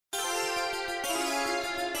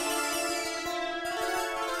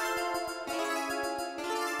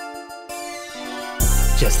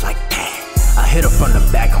just like that. I hit her from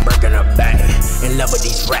the back, I'm breaking her back. In love with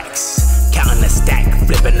these racks, counting the stack,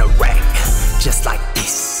 flipping the rack. Just like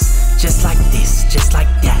this, just like this, just like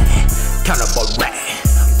that. Count up a rack,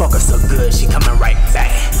 fuck her so good, she coming right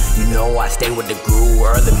back. You know I stay with the groove,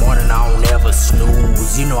 early morning I don't ever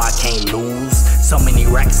snooze. You know I can't lose, so many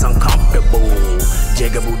racks uncomfortable.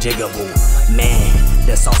 Jiggable, jiggable, man,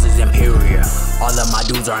 the sauce is imperial. All of my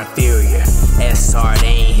dudes are inferior. SR,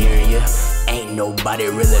 they ain't hearing ya. Ain't nobody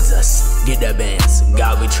real as us. Get the Benz,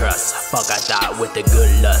 God we trust. Fuck I thought with the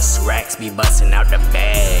good lust. Racks be busting out the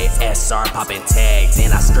bag. SR popping tags,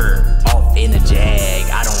 and I skirt off in a jag.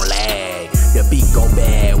 I don't lag, the beat go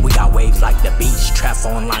bad. We got waves like the beach. Trap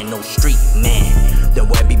online, no street, man. The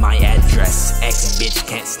web be my address. Ex bitch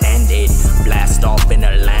can't stand it. Blast off in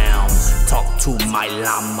the lounge. Talk to my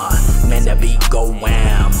llama. Man, the beat go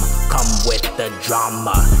wham. Come with the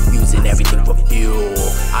drama. Using everything for fuel.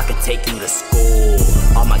 I could take you to school.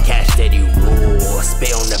 All my cash steady rule.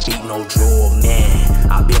 Spit on the beat, no drool. Man,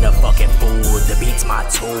 I been a fucking fool. The beat's my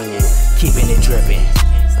tool. Keeping it dripping.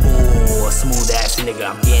 Ooh, smooth ass nigga,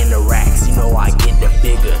 I'm getting the racks. You know I get the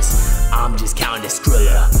figures. I'm just counting the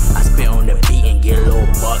Skrilla. I spit on the beat and get a little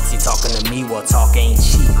bucks. You talking to me, well talk ain't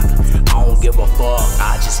cheap. I don't give a fuck,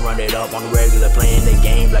 I just run it up on the regular. Playing the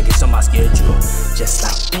game like it's on my schedule. Just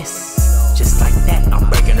like this, just like that, I'm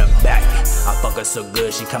breaking her back. I fuck her so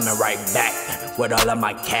good, she coming right back. With all of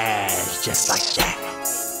my cash, just like that.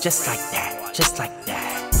 Just like that, just like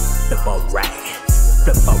that. Flip a rack,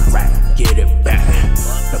 flip a rack, get it back.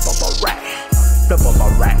 Flip up a rack, flip up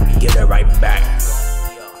a rack, get it right back.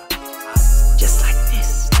 Just like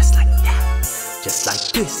this, just like that. Just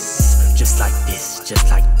like this, just like this, just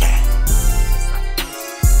like that.